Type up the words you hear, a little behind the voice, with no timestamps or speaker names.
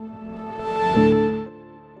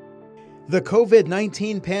The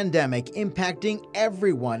COVID-19 pandemic impacting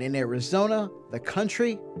everyone in Arizona, the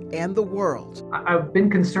country, and the world. I've been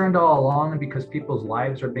concerned all along because people's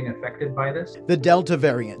lives are being affected by this. The Delta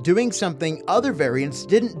variant doing something other variants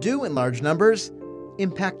didn't do in large numbers,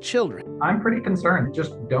 impact children. I'm pretty concerned.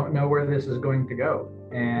 Just don't know where this is going to go.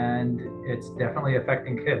 And it's definitely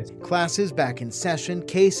affecting kids. Classes back in session,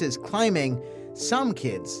 cases climbing, some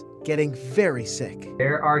kids getting very sick.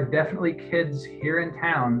 There are definitely kids here in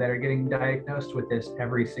town that are getting diagnosed with this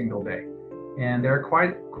every single day. And there are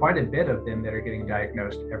quite a bit of them that are getting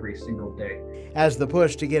diagnosed every single day. As the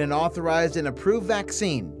push to get an authorized and approved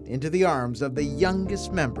vaccine into the arms of the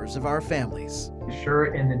youngest members of our families.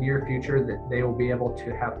 Sure, in the near future that they will be able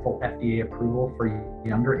to have full FDA approval for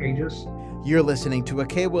younger ages. You're listening to a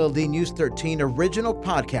KWLD News 13 original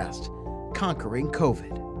podcast, Conquering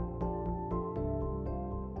COVID.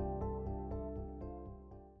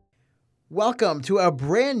 Welcome to a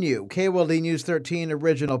brand new KWLD News 13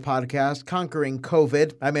 original podcast, Conquering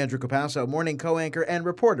COVID. I'm Andrew Capasso, morning co-anchor and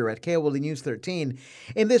reporter at KWLD News 13.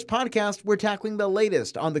 In this podcast, we're tackling the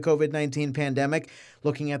latest on the COVID-19 pandemic,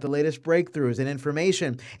 looking at the latest breakthroughs and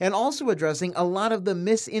information, and also addressing a lot of the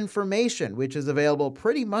misinformation, which is available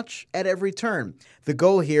pretty much at every turn. The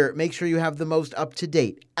goal here, make sure you have the most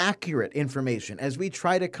up-to-date, accurate information as we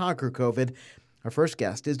try to conquer COVID. Our first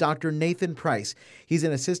guest is Dr. Nathan Price. He's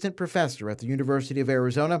an assistant professor at the University of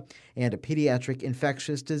Arizona and a pediatric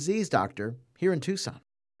infectious disease doctor here in Tucson.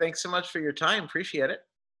 Thanks so much for your time. Appreciate it.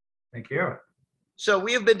 Thank you. So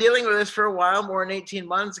we have been dealing with this for a while, more than 18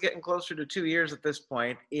 months, getting closer to 2 years at this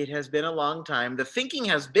point. It has been a long time. The thinking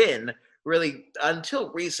has been really,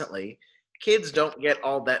 until recently, kids don't get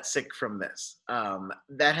all that sick from this.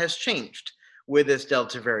 That has changed with this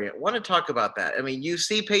Delta variant. Want to talk about that? I mean, you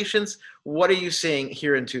see patients. What are you seeing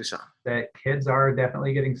here in Tucson? That kids are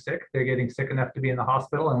definitely getting sick. They're getting sick enough to be in the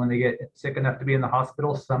hospital. And when they get sick enough to be in the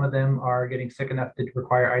hospital, some of them are getting sick enough to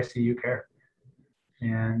require ICU care.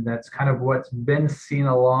 And that's kind of what's been seen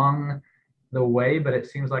along the way, but it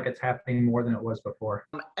seems like it's happening more than it was before.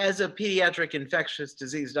 As a pediatric infectious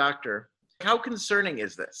disease doctor, how concerning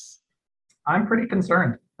is this? I'm pretty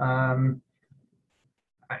concerned.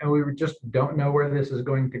 We just don't know where this is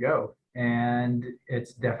going to go, and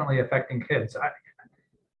it's definitely affecting kids.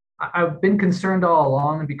 I've been concerned all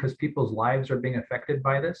along because people's lives are being affected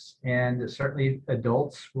by this, and certainly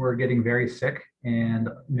adults were getting very sick, and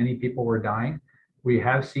many people were dying. We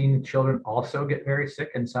have seen children also get very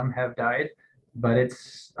sick, and some have died, but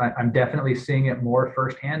I'm definitely seeing it more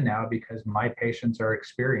firsthand now because my patients are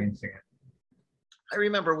experiencing it. I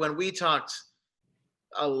remember when we talked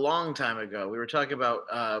a long time ago, we were talking about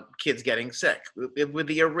kids getting sick with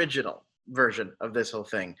the original version of this whole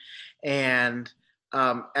thing. And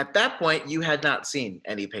at that point, you had not seen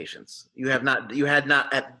any patients. You had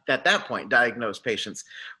not at that point diagnosed patients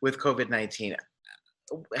with COVID-19.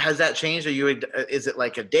 Has that changed? Is it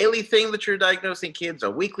like a daily thing that you're diagnosing kids,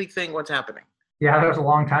 a weekly thing? What's happening? Yeah, that was a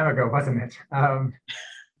long time ago, wasn't it?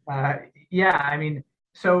 Yeah, I mean,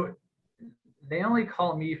 so they only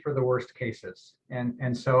call me for the worst cases.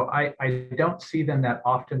 And so I don't see them that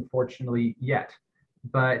often, fortunately, yet.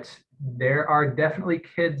 But there are definitely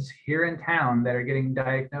kids here in town that are getting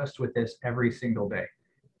diagnosed with this every single day.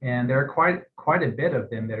 And there are quite a bit of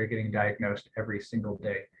them that are getting diagnosed every single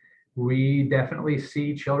day. We definitely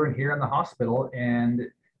see children here in the hospital. And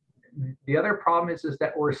the other problem is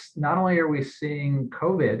that we're not only are we seeing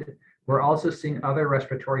COVID, we're also seeing other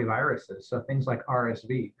respiratory viruses. So things like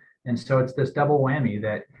RSV. And so it's this double whammy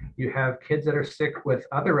that you have kids that are sick with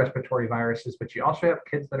other respiratory viruses, but you also have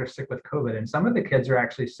kids that are sick with COVID. And some of the kids are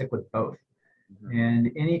actually sick with both. Mm-hmm.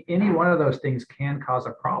 And any one of those things can cause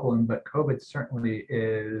a problem, but COVID certainly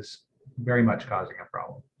is very much causing a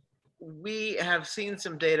problem. We have seen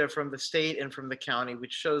some data from the state and from the county,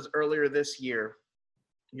 which shows earlier this year,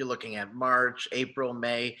 you're looking at March, April,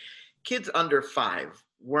 May, kids under 5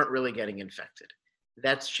 weren't really getting infected.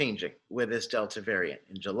 That's changing with this Delta variant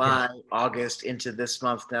in July, August, into this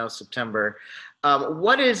month now, September.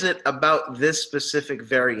 What is it about this specific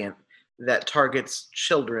variant that targets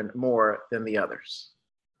children more than the others?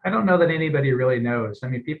 I don't know that anybody really knows. I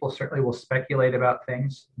mean, people certainly will speculate about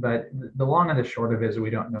things, but the long and the short of it is we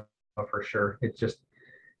don't know for sure. It's just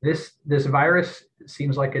this virus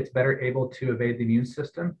seems like it's better able to evade the immune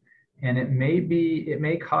system, and it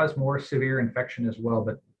may cause more severe infection as well,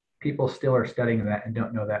 but people still are studying that and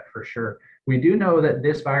don't know that for sure. We do know that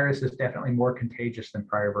this virus is definitely more contagious than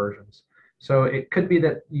prior versions. So it could be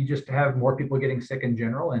that you just have more people getting sick in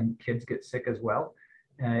general and kids get sick as well.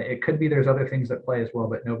 It could be there's other things that play as well,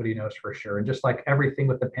 but nobody knows for sure. And just like everything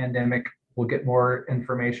with the pandemic, we'll get more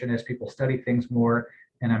information as people study things more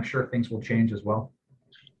and I'm sure things will change as well.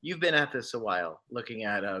 You've been at this a while, looking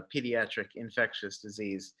at pediatric infectious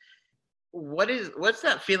disease. What's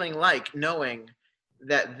that feeling like, knowing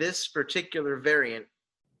that this particular variant,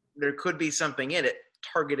 there could be something in it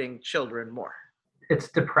targeting children more? It's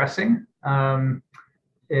depressing.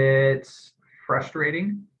 It's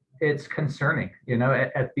frustrating. It's concerning.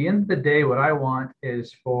 At the end of the day, what I want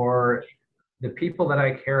is for the people that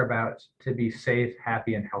I care about to be safe,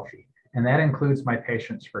 happy, and healthy. And that includes my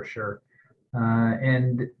patients for sure.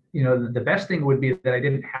 And the best thing would be that I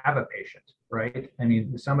didn't have a patient, right? I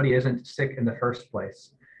mean, somebody isn't sick in the first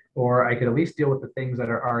place, or I could at least deal with the things that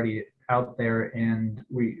are already out there and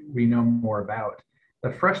we know more about.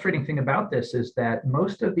 The frustrating thing about this is that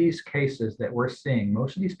most of these cases that we're seeing,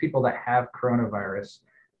 most of these people that have coronavirus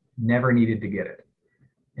never needed to get it.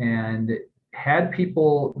 And had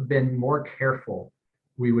people been more careful,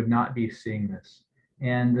 we would not be seeing this.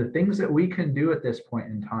 And the things that we can do at this point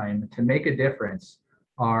in time to make a difference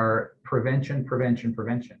are prevention, prevention,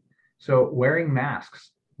 prevention. So wearing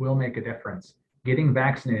masks will make a difference. Getting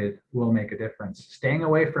vaccinated will make a difference. Staying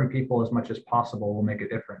away from people as much as possible will make a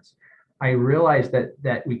difference. I realize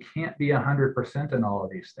that we can't be 100% in all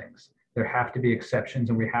of these things. There have to be exceptions,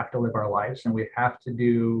 and we have to live our lives, and we have to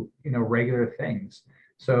do regular things.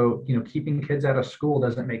 So keeping kids out of school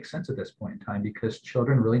doesn't make sense at this point in time, because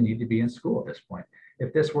children really need to be in school at this point.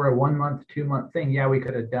 If this were a 1 month, 2 month thing, yeah, we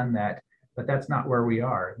could have done that, but that's not where we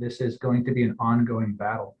are. This is going to be an ongoing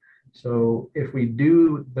battle. So if we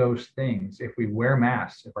do those things, if we wear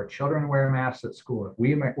masks, if our children wear masks at school, if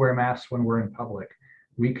we wear masks when we're in public,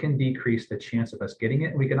 we can decrease the chance of us getting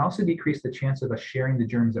it. And we can also decrease the chance of us sharing the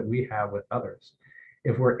germs that we have with others.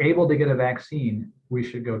 If we're able to get a vaccine, we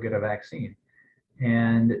should go get a vaccine.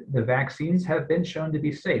 And the vaccines have been shown to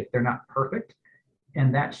be safe. They're not perfect.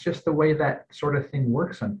 And that's just the way that sort of thing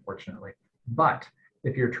works, unfortunately. But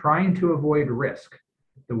if you're trying to avoid risk,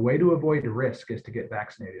 the way to avoid risk is to get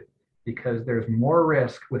vaccinated, because there's more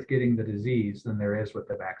risk with getting the disease than there is with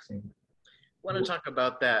the vaccine. I want to talk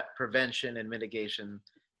about that prevention and mitigation,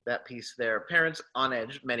 that piece there. Parents on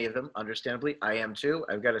edge, many of them, understandably. I am too.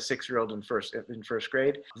 I've got a 6-year-old in first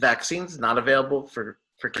grade. Vaccines not available for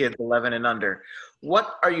kids 11 and under.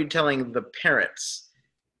 What are you telling the parents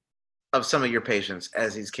of some of your patients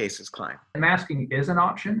as these cases climb? Masking is an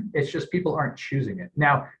option. It's just people aren't choosing it.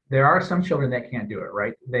 Now, there are some children that can't do it,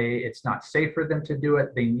 right? It's not safe for them to do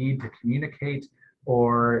it. They need to communicate,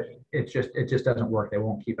 or it just doesn't work. They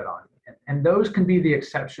won't keep it on. And those can be the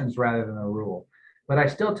exceptions rather than the rule. But I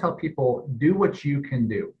still tell people, do what you can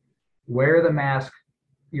do. Wear the mask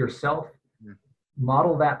yourself,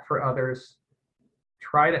 model that for others,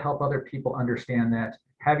 try to help other people understand that.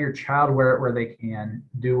 Have your child wear it where they can.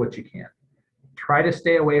 Do what you can. Try to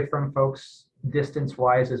stay away from folks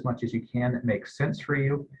distance-wise as much as you can that makes sense for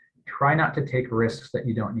you. Try not to take risks that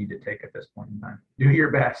you don't need to take at this point in time. Do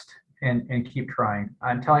your best and keep trying.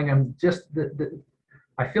 I'm telling them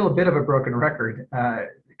I feel a bit of a broken record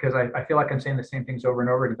because I feel like I'm saying the same things over and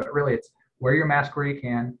over again, but really it's wear your mask where you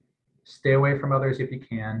can, stay away from others if you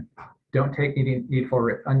can, don't take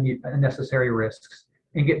unnecessary risks,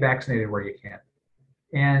 and get vaccinated where you can.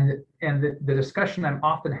 And the discussion I'm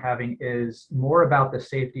often having is more about the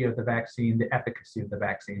safety of the vaccine, the efficacy of the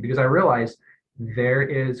vaccine, because I realize there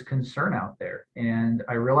is concern out there, and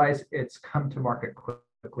I realize it's come to market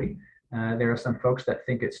quickly. There are some folks that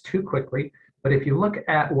think it's too quickly, but if you look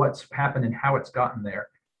at what's happened and how it's gotten there,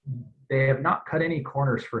 they have not cut any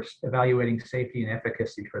corners for evaluating safety and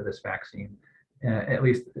efficacy for this vaccine, at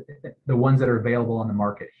least the ones that are available on the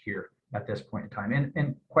market here at this point in time.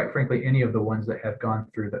 And quite frankly, any of the ones that have gone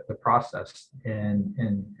through the process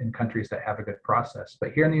in countries that have a good process.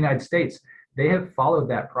 But here in the United States, they have followed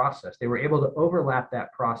that process. They were able to overlap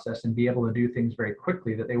that process and be able to do things very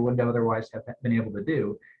quickly that they wouldn't otherwise have been able to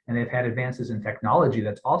do. And they've had advances in technology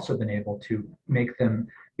that's also been able to make them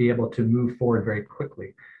be able to move forward very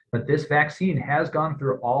quickly. But this vaccine has gone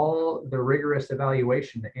through all the rigorous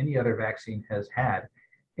evaluation that any other vaccine has had.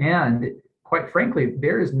 And quite frankly,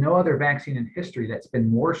 there is no other vaccine in history that's been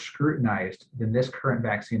more scrutinized than this current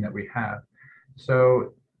vaccine that we have.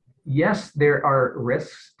 So yes, there are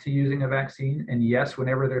risks to using a vaccine. And yes,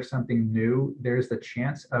 whenever there's something new, there's the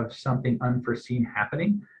chance of something unforeseen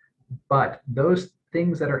happening. But those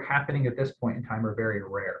things that are happening at this point in time are very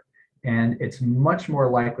rare. And it's much more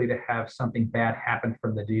likely to have something bad happen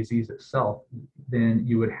from the disease itself than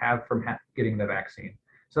you would have from getting the vaccine.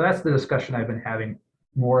 So that's the discussion I've been having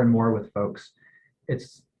more and more with folks.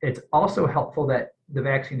 It's also helpful that the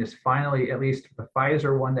vaccine is finally, at least the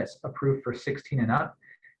Pfizer one that's approved for 16 and up,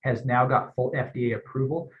 has now got full FDA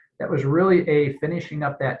approval. that was really a finishing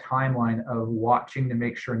up that timeline of watching to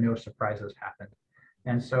make sure no surprises happened.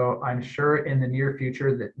 And so I'm sure in the near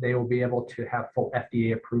future that they will be able to have full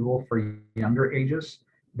FDA approval for younger ages,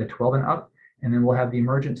 the 12 and up, and then we'll have the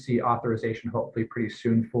emergency authorization hopefully pretty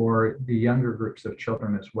soon for the younger groups of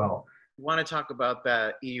children as well. Want to talk about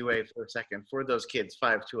that EUA for a second for those kids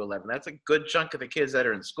 5 to 11. That's a good chunk of the kids that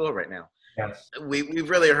are in school right now. Yes. We've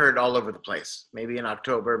really heard all over the place, maybe in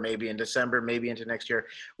October, maybe in December, maybe into next year.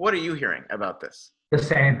 What are you hearing about this? The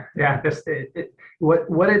same. Yeah.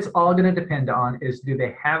 What it's all going to depend on is, do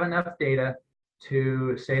they have enough data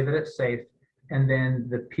to say that it's safe? And then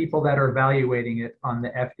the people that are evaluating it on the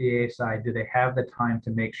FDA side, do they have the time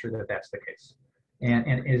to make sure that that's the case?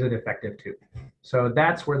 And is it effective too? So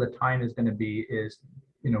that's where the time is going to be, is,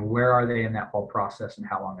 where are they in that whole process and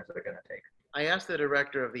how long is it going to take? I asked the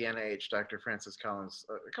director of the NIH, Dr. Francis Collins,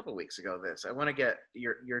 a couple of weeks ago this. I want to get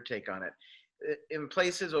your take on it. In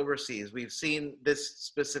places overseas, we've seen this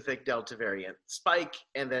specific Delta variant spike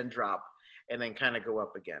and then drop and then kind of go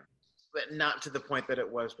up again, but not to the point that it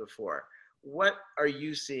was before. What are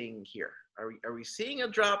you seeing here? Are we seeing a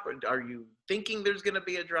drop? Or are you thinking there's going to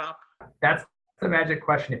be a drop? That's the magic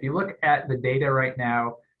question. If you look at the data right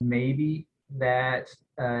now, maybe that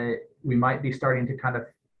we might be starting to kind of,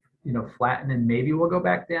 flatten, and maybe we'll go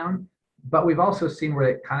back down. But we've also seen where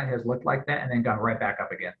it kind of has looked like that and then gone right back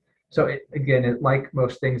up again. So like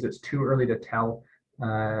most things, it's too early to tell.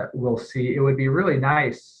 We'll see. It would be really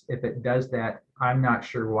nice if it does that. I'm not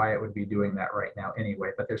sure why it would be doing that right now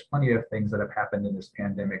anyway, but there's plenty of things that have happened in this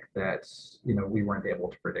pandemic that, we weren't able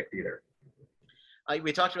to predict either.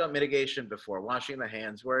 We talked about mitigation before, washing the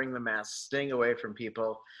hands, wearing the mask, staying away from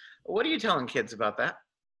people. What are you telling kids about that?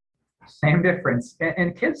 Same difference.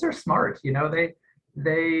 And kids are smart. They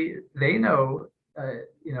know,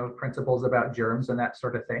 principles about germs and that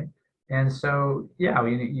sort of thing. And so, yeah,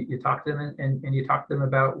 you talk to them and you talk to them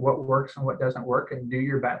about what works and what doesn't work, and do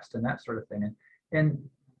your best and that sort of thing. And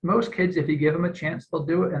most kids, if you give them a chance, they'll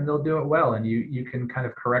do it, and they'll do it well. And you can kind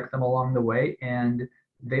of correct them along the way, and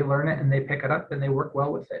they learn it and they pick it up and they work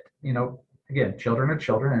well with it. Again, children are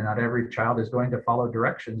children, and not every child is going to follow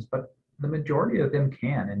directions, but the majority of them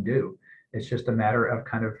can and do. It's just a matter of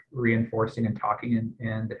kind of reinforcing and talking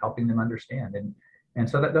and helping them understand. And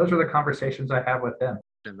so those are the conversations I have with them.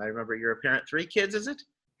 And I remember you're a parent, 3 kids, is it?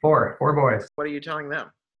 Four boys. What are you telling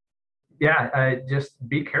them? Yeah, just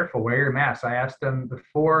be careful, wear your mask. I asked them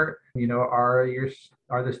before,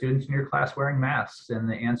 are the students in your class wearing masks? And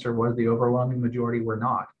the answer was the overwhelming majority were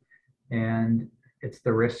not. And it's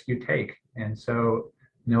the risk you take. And so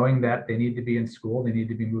knowing that they need to be in school, they need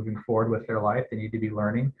to be moving forward with their life, they need to be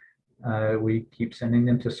learning, we keep sending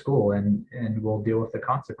them to school, and we'll deal with the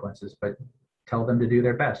consequences, but tell them to do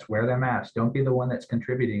their best, wear their mask. Don't be the one that's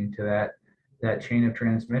contributing to that chain of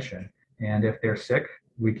transmission. And if they're sick,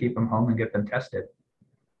 we keep them home and get them tested.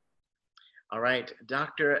 All right,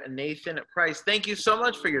 Dr. Nathan Price, thank you so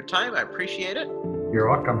much for your time. I appreciate it. You're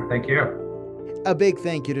welcome. Thank you. A big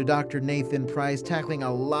thank you to Dr. Nathan Price, tackling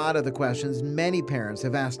a lot of the questions many parents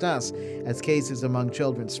have asked us as cases among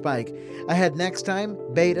children spike. Ahead next time,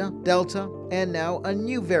 Beta, Delta, and now a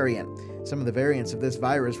new variant. Some of the variants of this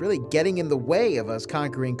virus really getting in the way of us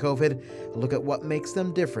conquering COVID. A look at what makes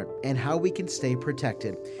them different and how we can stay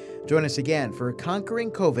protected. Join us again for Conquering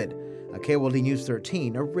COVID, a KWLD News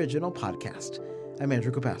 13 original podcast. I'm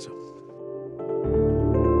Andrew Capasso.